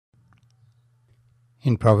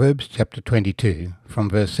In Proverbs chapter 22, from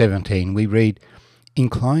verse 17, we read,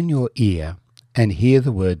 "Incline your ear and hear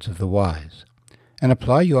the words of the wise, and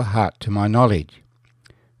apply your heart to my knowledge.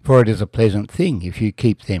 For it is a pleasant thing if you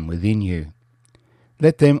keep them within you.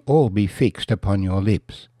 Let them all be fixed upon your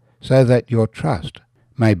lips, so that your trust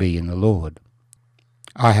may be in the Lord.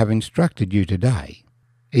 I have instructed you today,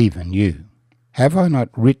 even you. Have I not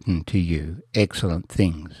written to you excellent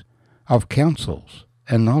things, of counsels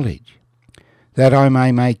and knowledge, that I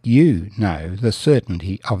may make you know the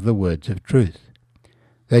certainty of the words of truth,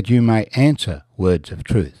 that you may answer words of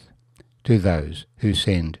truth to those who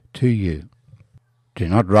send to you? Do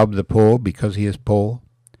not rob the poor because he is poor,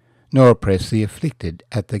 nor oppress the afflicted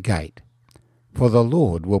at the gate, for the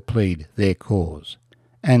Lord will plead their cause,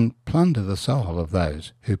 and plunder the soul of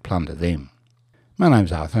those who plunder them." My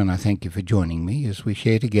name's Arthur, and I thank you for joining me as we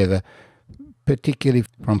share together, particularly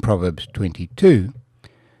from Proverbs 22,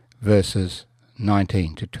 verses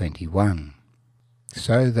 19 to 21.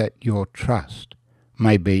 "So that your trust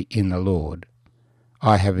may be in the Lord,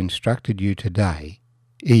 I have instructed you today,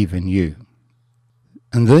 even you."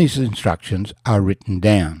 And these instructions are written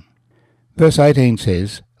down. Verse 18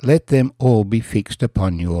 says, "Let them all be fixed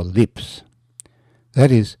upon your lips."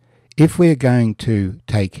 That is, if we are going to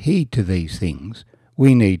take heed to these things,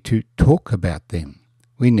 we need to talk about them.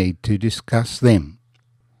 We need to discuss them.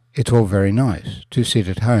 It's all very nice to sit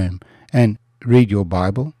at home and read your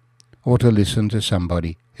Bible or to listen to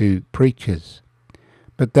somebody who preaches.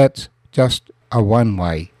 But that's just a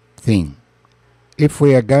one-way thing. If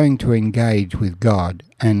we are going to engage with God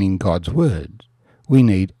and in God's Word, we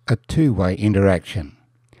need a two-way interaction,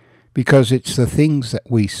 because it's the things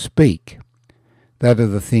that we speak that are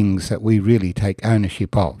the things that we really take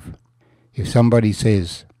ownership of. If somebody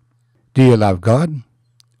says, "Do you love God?"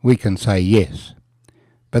 we can say yes.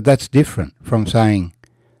 But that's different from saying,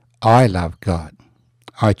 "I love God.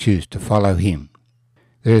 I choose to follow him."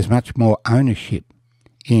 There is much more ownership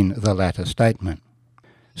in the latter statement.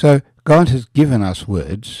 So God has given us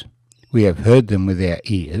words. We have heard them with our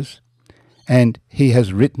ears, and he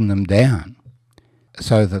has written them down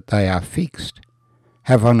so that they are fixed.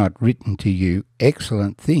 "Have I not written to you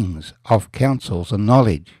excellent things of counsels and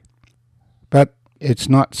knowledge?" But it's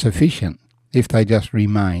not sufficient if they just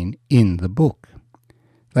remain in the book.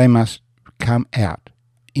 They must come out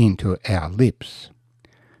into our lips.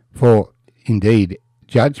 For indeed,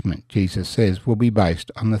 judgment, Jesus says, will be based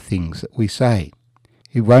on the things that we say.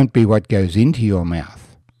 It won't be what goes into your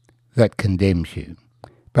mouth that condemns you,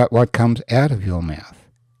 but what comes out of your mouth,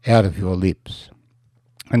 out of your lips.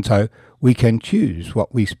 And so we can choose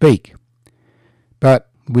what we speak, but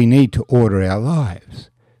we need to order our lives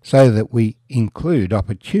so that we include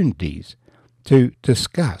opportunities to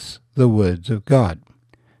discuss the words of God,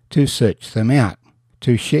 to search them out,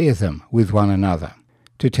 to share them with one another,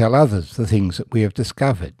 to tell others the things that we have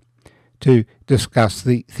discovered, to discuss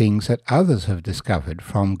the things that others have discovered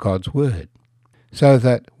from God's Word, so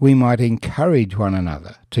that we might encourage one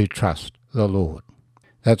another to trust the Lord.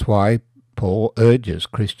 That's why Paul urges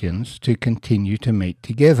Christians to continue to meet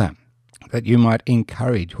together, that you might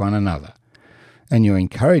encourage one another. And you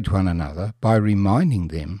encourage one another by reminding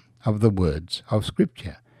them of the words of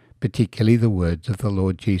Scripture, particularly the words of the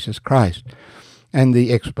Lord Jesus Christ, and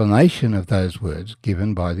the explanation of those words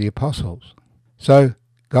given by the apostles. So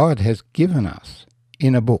God has given us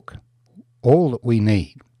in a book all that we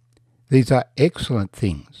need. These are excellent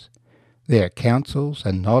things. They are counsels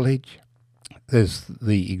and knowledge. There's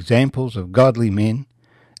the examples of godly men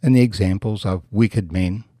and the examples of wicked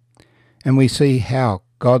men. And we see how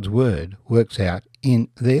God's Word works out in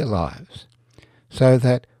their lives so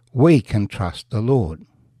that we can trust the Lord,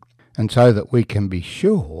 and so that we can be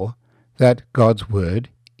sure that God's Word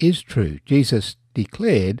is true. Jesus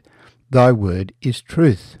declared, "Thy word is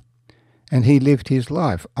truth." And he lived his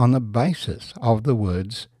life on the basis of the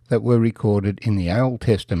words that were recorded in the Old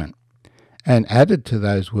Testament, and added to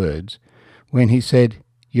those words when he said,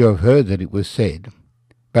 "You have heard that it was said,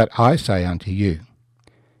 but I say unto you."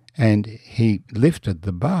 And he lifted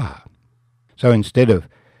the bar. So instead of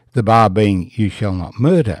the bar being, "You shall not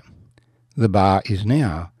murder," the bar is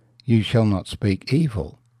now, "You shall not speak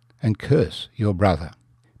evil and curse your brother."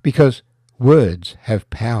 Because words have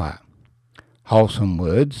power. Wholesome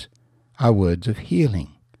words are words of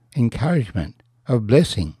healing, encouragement, of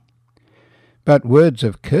blessing. But words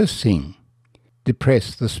of cursing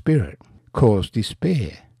depress the spirit, cause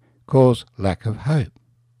despair, cause lack of hope.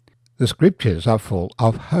 The Scriptures are full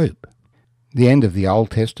of hope. The end of the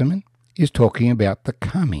Old Testament is talking about the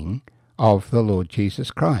coming of the Lord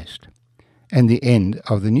Jesus Christ, and the end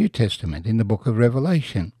of the New Testament in the book of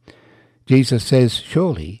Revelation. Jesus says,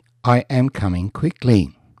 "Surely I am coming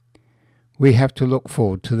quickly. We have to look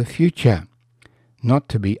forward to the future, not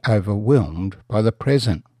to be overwhelmed by the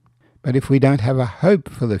present. But if we don't have a hope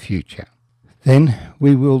for the future, then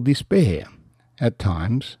we will despair at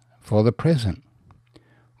times for the present.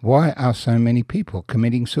 Why are so many people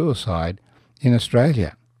committing suicide in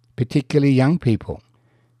Australia, particularly young people?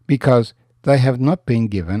 Because they have not been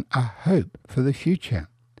given a hope for the future.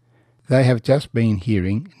 They have just been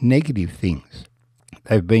hearing negative things.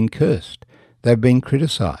 They've been cursed. They've been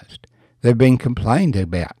criticised. They've been complained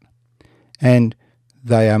about. And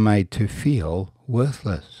they are made to feel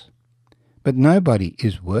worthless. But nobody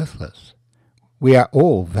is worthless. We are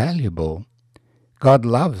all valuable. God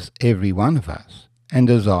loves every one of us and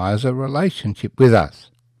desires a relationship with us.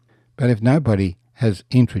 But if nobody has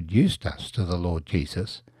introduced us to the Lord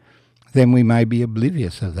Jesus, then we may be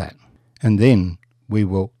oblivious of that, and then we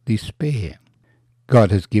will despair.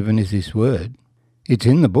 God has given us His word. It's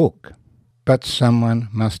in the book, but someone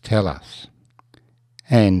must tell us.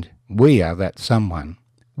 And we are that someone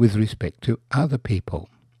with respect to other people.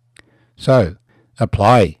 So,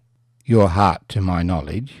 apply your heart to my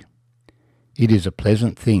knowledge. It is a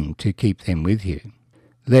pleasant thing to keep them with you.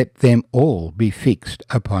 Let them all be fixed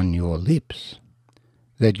upon your lips,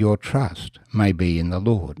 that your trust may be in the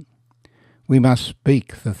Lord. We must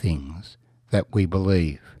speak the things that we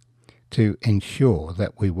believe to ensure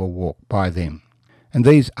that we will walk by them. And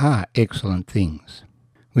these are excellent things,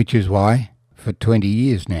 which is why, for 20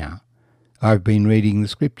 years now, I've been reading the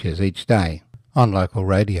Scriptures each day on local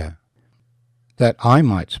radio, that I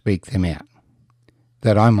might speak them out,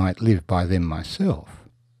 that I might live by them myself,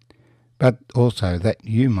 but also that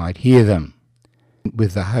you might hear them,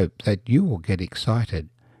 with the hope that you will get excited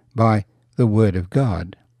by the Word of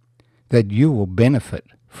God, that you will benefit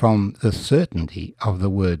from the certainty of the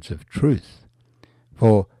words of truth,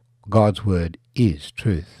 for God's Word is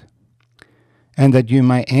truth, and that you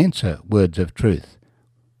may answer words of truth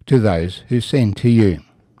to those who send to you.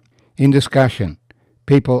 In discussion,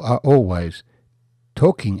 people are always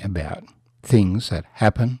talking about things that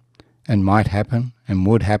happen and might happen and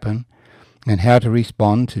would happen, and how to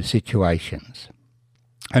respond to situations.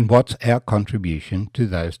 And what's our contribution to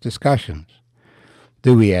those discussions?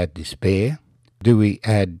 Do we add despair? Do we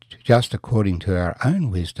add just according to our own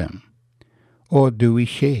wisdom? Or do we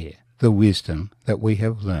share the wisdom that we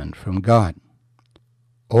have learned from God?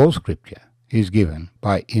 All Scripture is given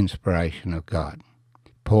by inspiration of God.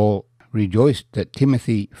 Paul rejoiced that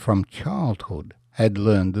Timothy from childhood had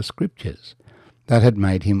learned the Scriptures that had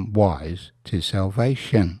made him wise to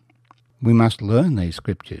salvation. We must learn these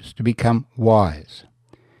Scriptures to become wise,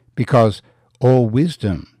 because all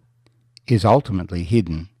wisdom is ultimately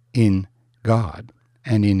hidden in God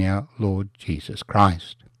and in our Lord Jesus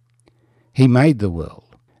Christ. He made the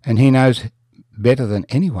world, and He knows better than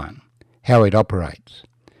anyone how it operates,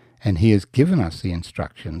 and He has given us the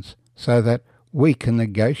instructions so that we can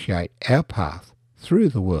negotiate our path through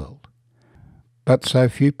the world. But so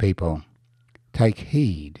few people take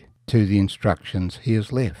heed to the instructions He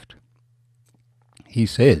has left. He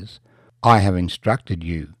says, I have instructed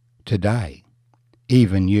you today,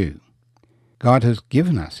 even you. God has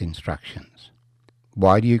given us instructions.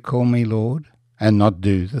 Why do you call me Lord and not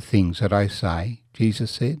do the things that I say?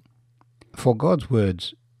 Jesus said. For God's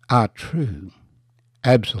words are true,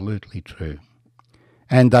 absolutely true,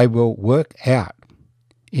 and they will work out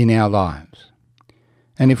in our lives.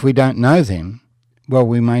 And if we don't know them, well,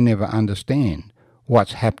 we may never understand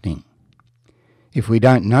what's happening. If we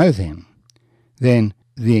don't know them, then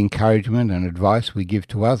the encouragement and advice we give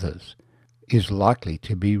to others is likely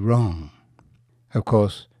to be wrong. Of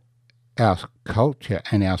course, our culture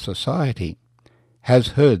and our society has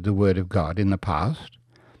heard the Word of God in the past,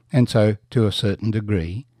 and so, to a certain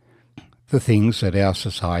degree, the things that our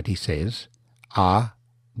society says are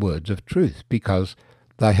words of truth, because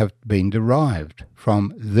they have been derived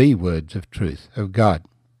from the words of truth of God.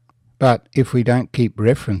 But if we don't keep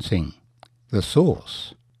referencing the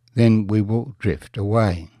source, then we will drift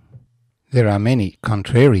away. There are many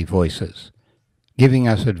contrary voices giving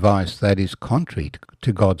us advice that is contrary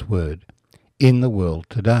to God's word in the world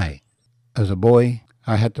today. As a boy,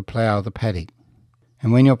 I had to plough the paddock.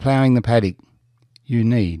 And when you're ploughing the paddock, you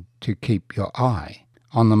need to keep your eye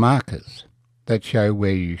on the markers that show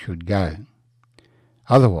where you should go.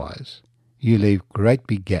 Otherwise, you leave great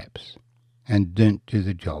big gaps and don't do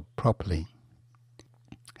the job properly.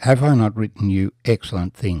 Have I not written you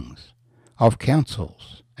excellent things, of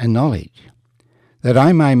counsels and knowledge, that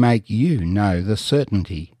I may make you know the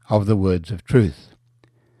certainty of the words of truth,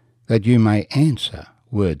 that you may answer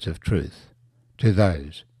words of truth to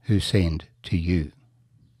those who send to you?